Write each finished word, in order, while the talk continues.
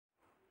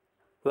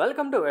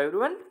Welcome to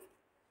everyone.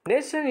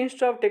 National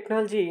Institute of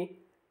Technology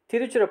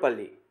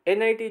Tiruchirappalli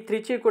NIT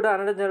Trichy కూడా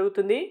అనడం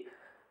జరుగుతుంది.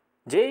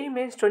 JEE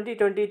mains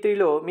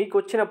 2023లో మీకు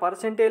వచ్చిన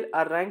పర్సెంటైల్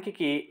ఆ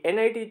ర్యాంక్కి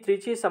ఎన్ఐటి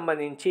త్రిచీ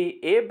సంబంధించి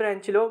ఏ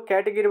బ్రాంచ్లో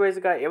కేటగిరీ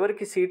వైజ్గా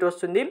ఎవరికి సీట్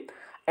వస్తుంది,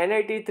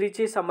 ఎన్ఐటి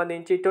త్రిచీ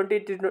సంబంధించి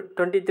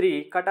 2023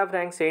 కట్ ఆఫ్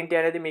ర్యాంక్స్ ఏంటి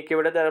అనేది మీకు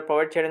వీడియో ద్వారా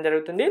ప్రొవైడ్ చేయడం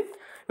జరుగుతుంది.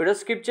 వీడియో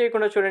స్కిప్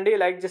చేయకుండా చూడండి,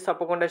 లైక్ చేసి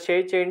తప్పకుండా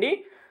షేర్ చేయండి.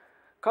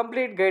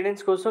 కంప్లీట్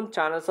గైడెన్స్ కోసం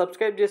ఛానల్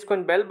సబ్స్క్రైబ్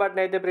చేసుకొని బెల్ బటన్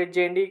అయితే ప్రెస్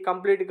చేయండి.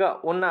 కంప్లీట్గా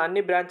ఉన్న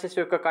అన్ని బ్రాంచెస్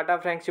యొక్క కట్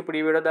ఆఫ్ ర్యాంక్స్ ఇప్పుడు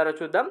ఈ వీడియో ద్వారా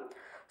చూద్దాం.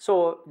 సో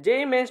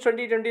జేఈ మెయిన్స్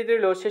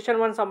 2023లో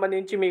సెషన్ 1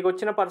 సంబంధించి మీకు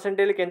వచ్చిన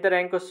పర్సెంటేజ్కి ఎంత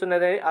ర్యాంక్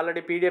వస్తున్నది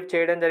ఆల్రెడీ పీడిఎఫ్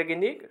చేయడం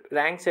జరిగింది.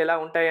 ర్యాంక్స్ ఎలా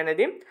ఉంటాయి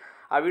అనేది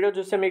ఆ వీడియో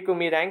చూస్తే మీకు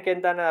మీ ర్యాంక్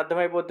ఎంత అనేది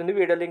అర్థమైపోతుంది.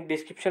 వీడియో లింక్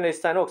డిస్క్రిప్షన్లో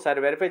ఇస్తాను, ఒకసారి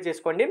వెరిఫై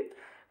చేసుకోండి.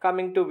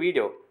 కమింగ్ టు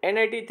వీడియో,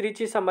 ఎన్ఐటి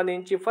త్రిచీ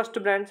సంబంధించి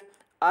ఫస్ట్ బ్రాంచ్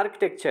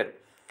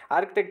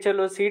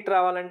ఆర్కిటెక్చర్లో సీట్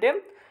రావాలంటే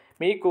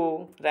మీకు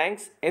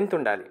ర్యాంక్స్ ఎంత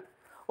ఉండాలి?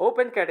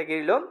 ఓపెన్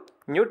కేటగిరీలో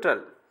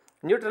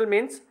neutral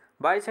means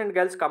boys and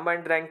girls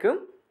combined rank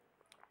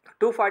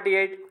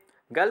 248,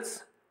 girls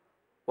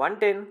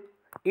 110,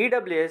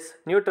 EWS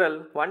neutral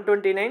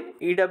 129,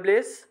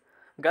 EWS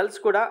girls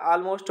కూడా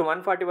ఆల్మోస్ట్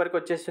 140 వరకు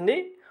వచ్చేస్తుంది.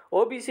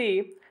 OBC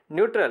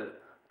neutral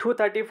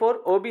 234,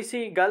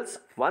 OBC girls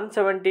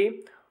 170,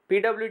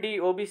 PWD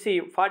OBC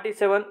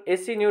 47,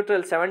 SC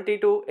neutral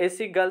 72,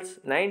 SC girls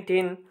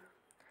 19,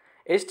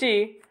 ST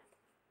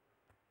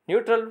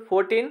neutral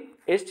 14,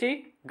 ST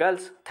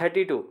girls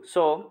 32.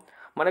 So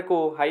మనకు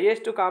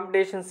highest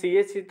competition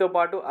సిఎస్సితో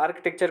పాటు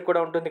architecture కూడా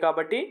ఉంటుంది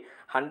కాబట్టి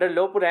 100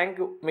 లోపు rank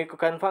మీకు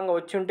కన్ఫామ్గా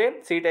వచ్చి ఉంటే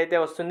సీట్ అయితే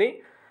వస్తుంది.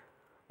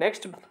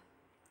 నెక్స్ట్,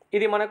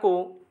 ఇది మనకు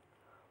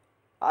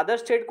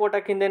అదర్ స్టేట్ కోటా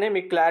కిందనే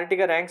మీకు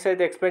క్లారిటీగా ర్యాంక్స్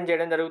అయితే ఎక్స్ప్లెయిన్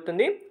చేయడం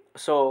జరుగుతుంది.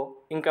 సో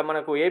ఇంకా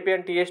మనకు ఏపీ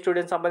అండ్ టీఎస్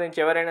స్టూడెంట్స్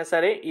సంబంధించి ఎవరైనా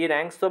సరే ఈ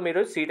ర్యాంక్స్తో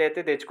మీరు సీట్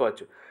అయితే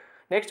తెచ్చుకోవచ్చు.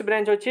 నెక్స్ట్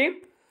బ్రాంచ్ వచ్చి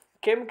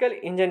chemical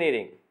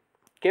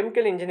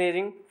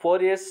engineering 4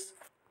 years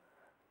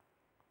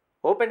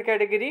open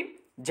category,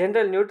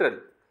 general neutral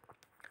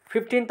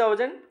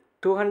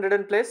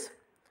 15,200 plus,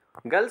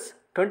 girls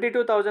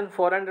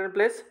 22,400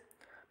 plus,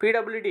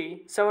 PWD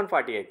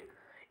 748,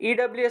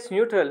 EWS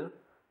neutral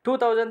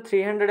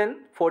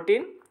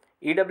 2,314,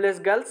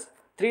 EWS girls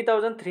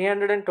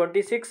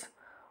 3,326,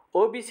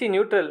 OBC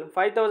neutral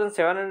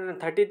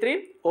 5,733,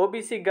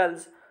 OBC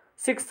girls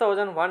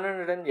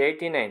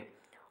 6,189,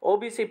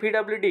 OBC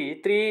PWD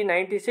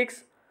 396,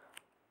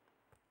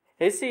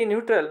 SC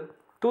neutral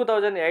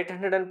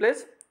 2,800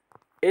 plus,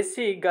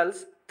 SC girls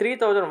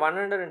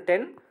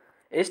 3,110,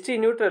 ST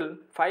neutral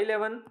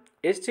 511,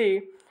 ST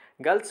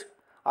girls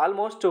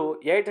almost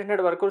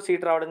 800 వరకు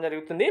seat రావడం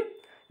జరుగుతుంది.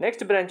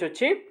 Next branch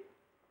వచ్చి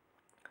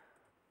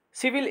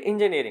civil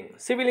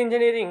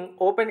engineering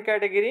open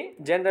category,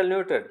 general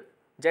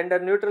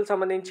neutral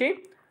సంబంధించి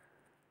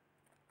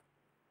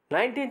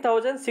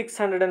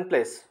 19,600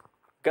 plus,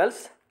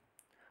 girls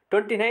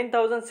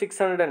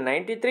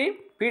 29,693,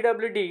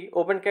 PWD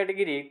open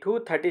category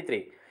 233,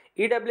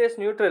 EWS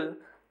neutral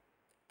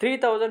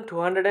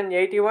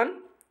 3,281,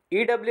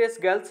 EWS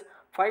girls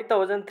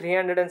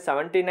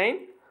 5,379,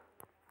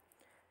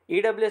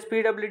 EWS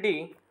PWD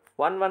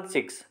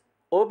 116,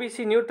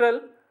 OBC neutral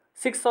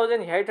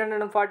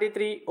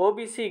 6,843,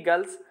 OBC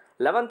girls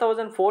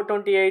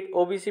 11,428,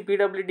 OBC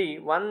PWD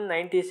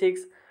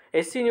 196,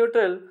 SC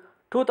neutral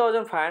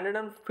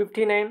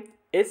 2,559,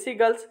 SC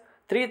girls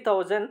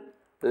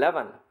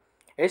 3,011,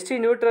 ST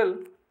neutral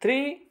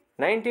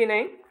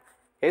 399,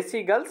 SC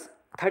girls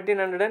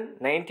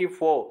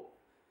 1,394.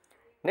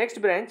 Next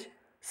branch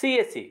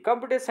CSC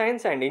computer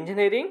science and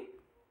engineering,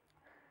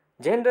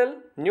 general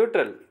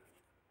neutral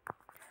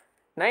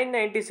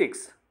 996,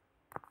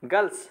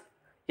 girls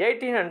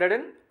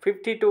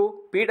 1,852,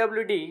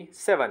 PWD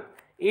 7,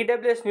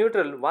 EWS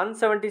neutral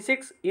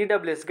 176,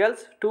 EWS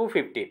girls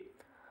 250,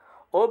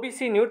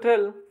 OBC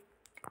neutral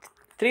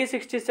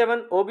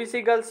 367,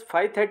 OBC girls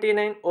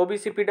 539,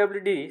 OBC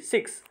PWD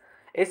 6,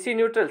 SC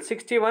neutral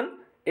 61,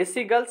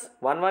 SC girls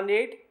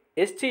 118,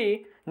 ST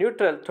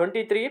neutral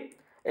 23,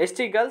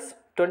 ST girls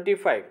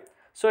 25.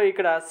 So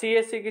ఇక్కడ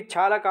సిఎస్సికి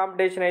చాలా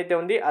competition అయితే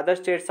ఉంది. Other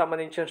states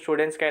సంబంధించిన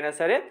స్టూడెంట్స్కి అయినా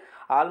సరే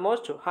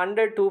almost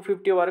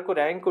 100-250 వరకు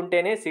rank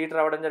ఉంటేనే సీట్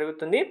రావడం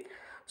జరుగుతుంది.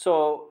 సో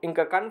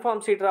ఇంకా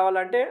కన్ఫర్మ్ సీట్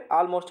రావాలంటే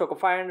ఆల్మోస్ట్ ఒక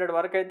 500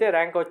 వరకు అయితే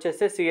ర్యాంక్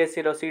వచ్చేస్తే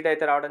సిఎస్సిలో సీట్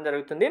అయితే రావడం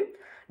జరుగుతుంది.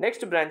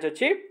 నెక్స్ట్ బ్రాంచ్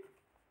వచ్చి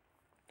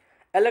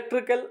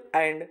electrical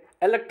and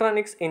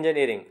electronics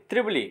engineering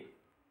triple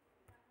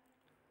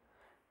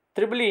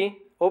E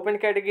open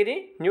category,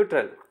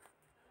 neutral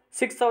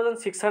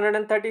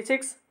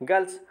 6,636,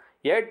 girls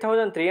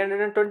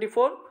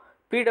 8,324,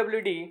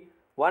 PWD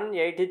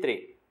 183,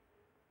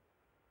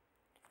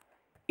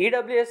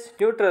 EWS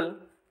neutral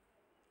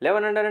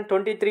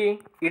 1,123,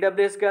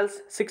 EWS girls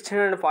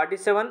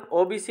 1,647,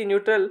 OBC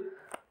neutral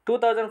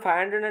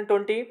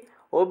 2,520,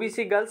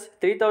 OBC girls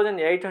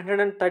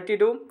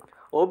 3,832,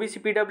 OBC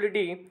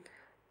PWD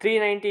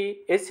 390,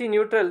 SC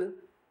neutral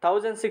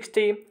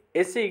 1,060,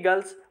 SC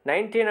girls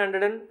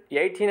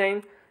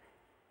 1,989,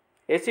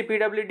 SC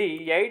PWD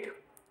 8,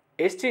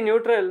 ST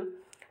neutral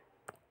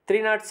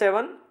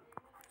 307,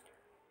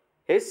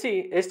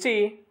 ST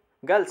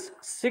girls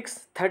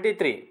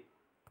 633,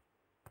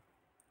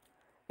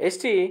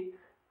 ST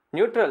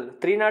neutral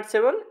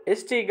 307,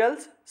 ST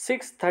girls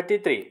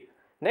 633.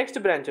 Next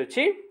branch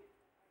వచ్చి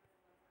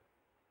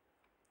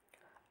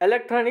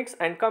electronics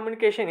and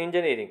communication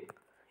engineering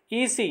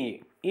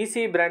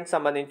ECE branch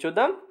సంబంధించి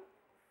చూద్దాం.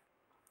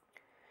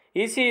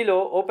 ఈసీఈలో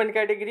open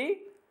category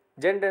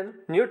gender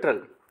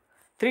neutral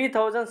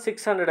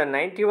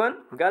 3691,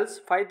 girls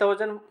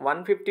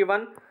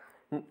 5151,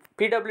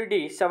 PWD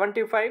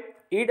 75,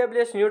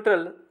 EWS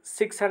neutral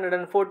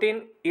 614,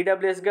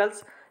 EWS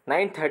girls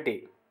 930,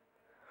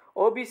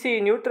 OBC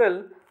neutral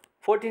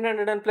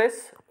 1400 plus,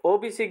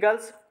 OBC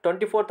girls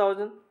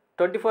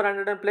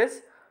 2400 plus,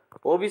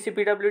 OBC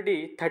PWD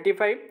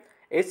 35,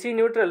 SC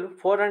neutral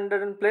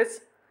 400 plus,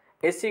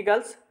 SC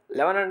girls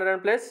 1100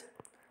 plus,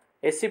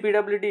 SC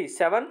PWD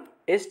 7,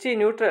 ST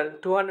neutral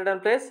 200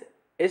 plus,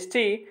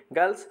 ST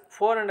girls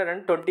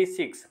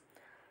 426.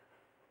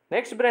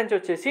 Next branch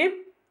వచ్చేసి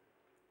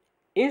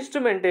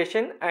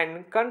instrumentation and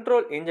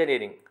control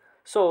engineering.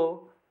 So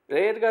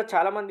రేర్గా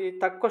చాలామంది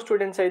తక్కువ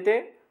students అయితే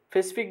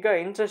స్పెసిఫిక్గా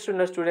interest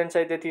ఉన్న students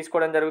అయితే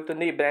తీసుకోవడం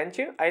జరుగుతుంది ఈ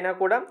బ్రాంచ్. అయినా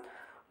కూడా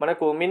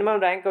మనకు మినిమం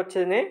ర్యాంక్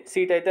వచ్చేనే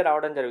సీట్ అయితే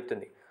రావడం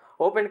జరుగుతుంది.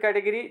 Open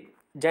category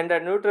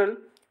gender neutral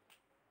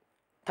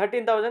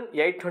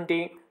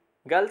 13,820,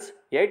 girls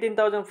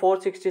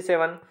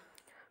 18,467,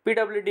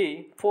 PWD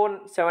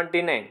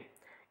 479,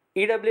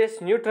 EWS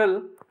neutral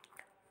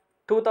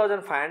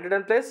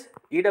 2,500 plus,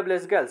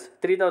 EWS girls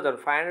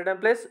 3,500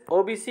 plus,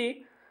 OBC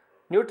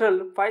neutral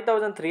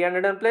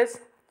 5,300 plus,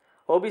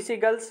 OBC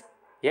girls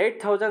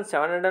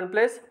 8,700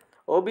 plus,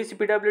 OBC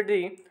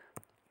PWD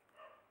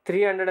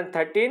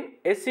 313,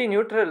 SC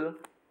neutral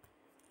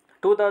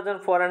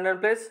 2,400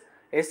 plus,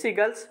 SC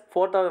girls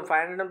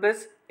 4,500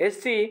 plus,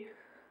 ST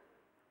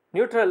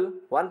neutral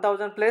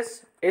 1,000 plus,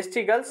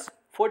 ST girls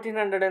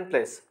 1,400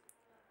 plus.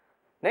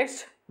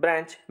 Next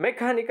branch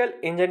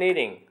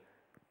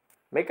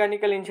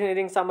mechanical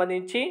engineering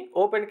సంబంధించి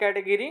open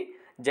category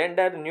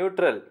gender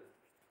neutral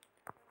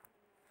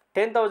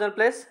 10,000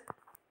 plus,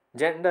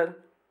 gender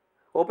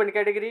open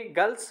category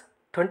girls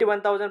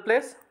 21,000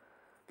 plus,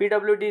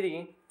 PWD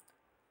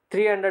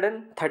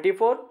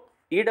 334,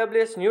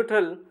 EWS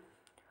neutral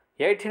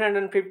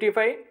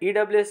 1,855,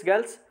 EWS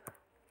girls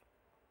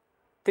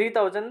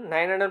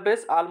 3,900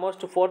 plus,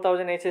 almost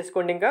 4,000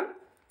 వేసేసుకోండి. ఇంకా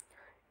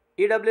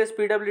EWS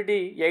PWD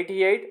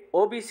 88,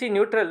 OBC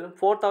neutral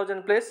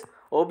 4,000 plus,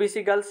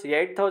 OBC girls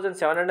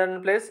 8,700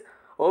 plus,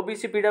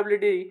 OBC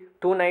PWD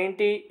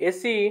 290,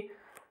 SC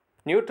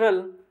neutral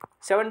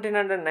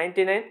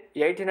 1,799,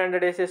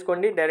 1,800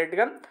 వేసేసుకోండి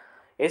డైరెక్ట్గా.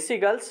 SC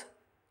girls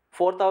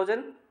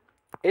 4,000,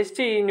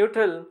 ST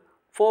neutral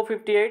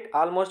 458,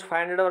 almost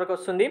 500 వరకు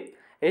వస్తుంది.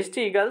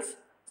 ST girls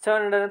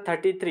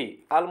 733,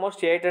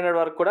 almost 800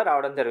 వరకు కూడా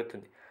రావడం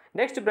జరుగుతుంది.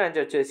 నెక్స్ట్ బ్రాంచ్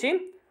వచ్చేసి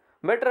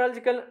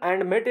meteorological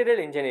and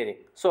material engineering.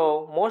 So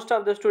most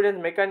of the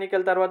students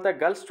mechanical తర్వాత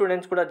గర్ల్స్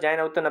స్టూడెంట్స్ కూడా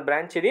జాయిన్ అవుతున్న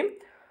బ్రాంచ్ ఇది.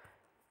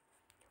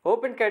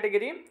 Open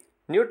category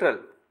neutral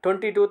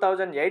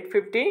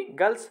 22,850,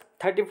 girls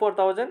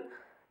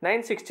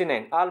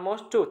 34,969,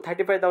 almost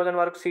 35,000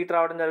 వరకు సీట్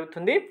రావడం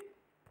జరుగుతుంది.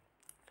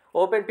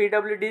 Open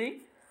PWD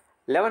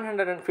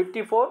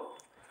 1,154,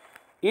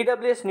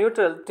 EWS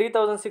neutral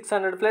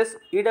 3,600 plus,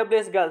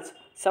 EWS girls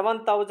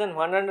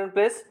 7,100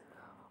 plus,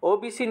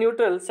 OBC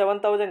neutral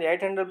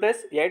 7,800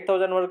 plus,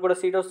 8,000 వరకు కూడా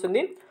seat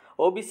వస్తుంది.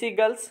 ఓబీసీ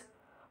గర్ల్స్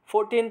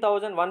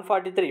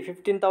 14,143,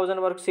 15,000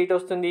 వరకు సీట్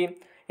వస్తుంది.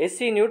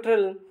 SC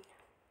neutral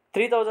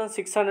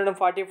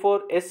 3,644,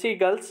 SC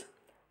girls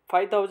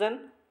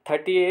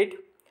 5,038,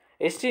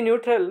 ST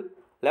neutral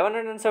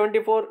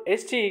 1,174,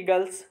 ST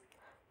girls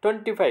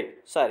 25,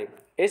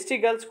 ST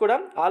girls కూడా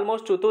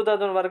almost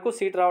 2,000 వరకు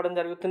సీట్ రావడం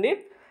జరుగుతుంది.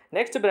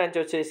 నెక్స్ట్ బ్రాంచ్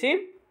వచ్చేసి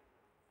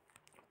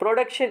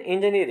production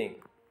engineering.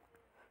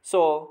 So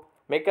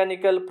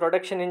mechanical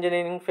production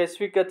engineering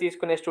స్పెసిఫిక్గా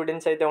తీసుకునే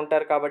స్టూడెంట్స్ అయితే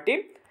ఉంటారు కాబట్టి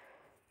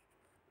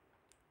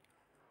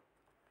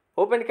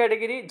open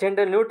category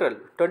gender neutral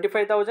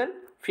 25,000,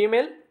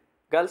 female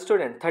girl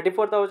student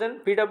 34,000,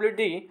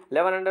 PWD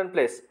 1,100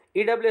 plus,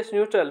 EWS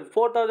neutral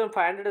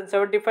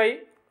 4,575,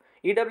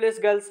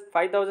 EWS girls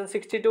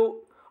 5,062,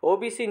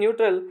 OBC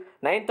neutral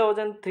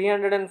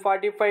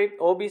 9,345,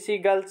 OBC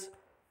girls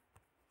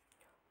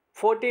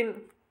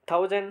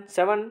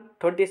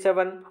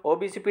 14,727,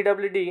 OBC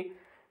PWD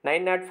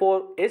 904,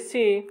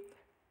 SC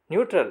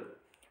neutral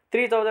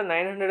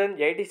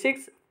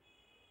 3,986,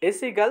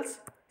 SC girls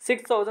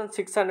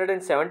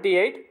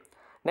 6,678.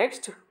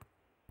 Next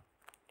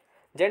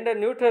gender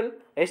neutral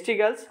ST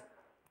girls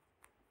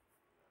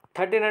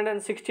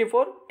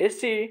 1,364,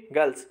 ST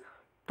girls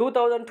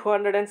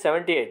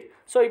 2,278.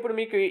 So ఇప్పుడు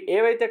మీకు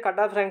ఏవైతే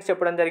cut off ranks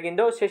చెప్పడం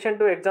జరిగిందో session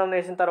 2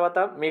 examination తర్వాత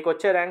మీకు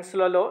వచ్చే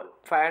ర్యాంక్స్లలో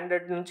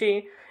 500 నుంచి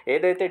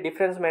ఏదైతే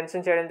డిఫరెన్స్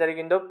మెన్షన్ చేయడం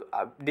జరిగిందో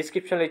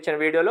డిస్క్రిప్షన్లో ఇచ్చిన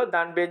వీడియోలో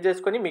దాన్ని బేస్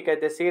చేసుకొని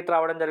మీకైతే సీట్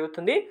రావడం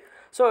జరుగుతుంది.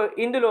 సో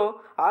ఇందులో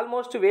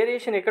ఆల్మోస్ట్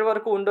వేరియేషన్ ఎక్కడి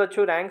వరకు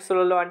ఉండొచ్చు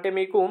ర్యాంక్స్లలో అంటే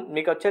మీకు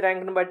వచ్చే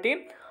ర్యాంక్ను బట్టి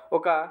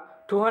ఒక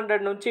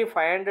 200 నుంచి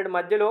 500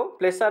 మధ్యలో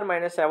ప్లస్ ఆర్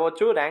మైనస్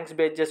అవ్వచ్చు ర్యాంక్స్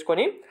బేస్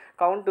చేసుకొని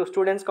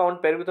స్టూడెంట్స్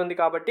కౌంట్ పెరుగుతుంది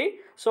కాబట్టి.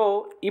 సో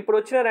ఇప్పుడు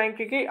వచ్చిన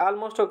ర్యాంక్కి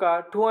ఆల్మోస్ట్ ఒక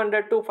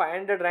 200 to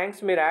 500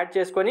 ర్యాంక్స్ మీరు యాడ్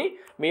చేసుకొని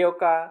మీ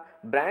యొక్క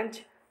బ్రాంచ్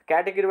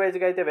కేటగిరీ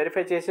వైజ్గా అయితే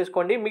వెరిఫై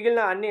చేసేసుకోండి.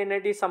 మిగిలిన అన్ని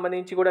ఎన్ఐటీస్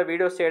సంబంధించి కూడా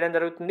వీడియోస్ చేయడం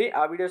జరుగుతుంది.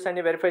 ఆ వీడియోస్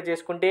అన్ని వెరిఫై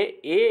చేసుకుంటే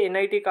ఏ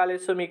ఎన్ఐటీ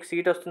కాలేజ్లో మీకు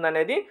సీట్ వస్తుంది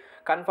అనేది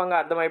కన్ఫర్మ్గా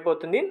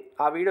అర్థమైపోతుంది.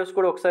 ఆ వీడియోస్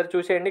కూడా ఒకసారి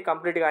చూసేయండి.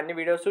 కంప్లీట్గా అన్ని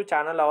వీడియోస్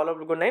ఛానల్లో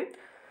అవైలబుల్గా ఉన్నాయి.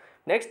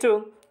 నెక్స్ట్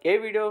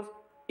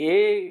ఏ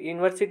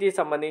యూనివర్సిటీ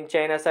సంబంధించి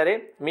అయినా సరే,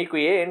 మీకు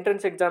ఏ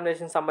ఎంట్రన్స్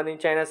ఎగ్జామినేషన్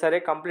సంబంధించి అయినా సరే,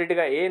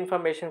 కంప్లీట్గా ఏ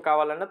ఇన్ఫర్మేషన్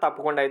కావాలన్నా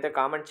తప్పకుండా అయితే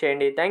కామెంట్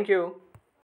చేయండి. Thank you.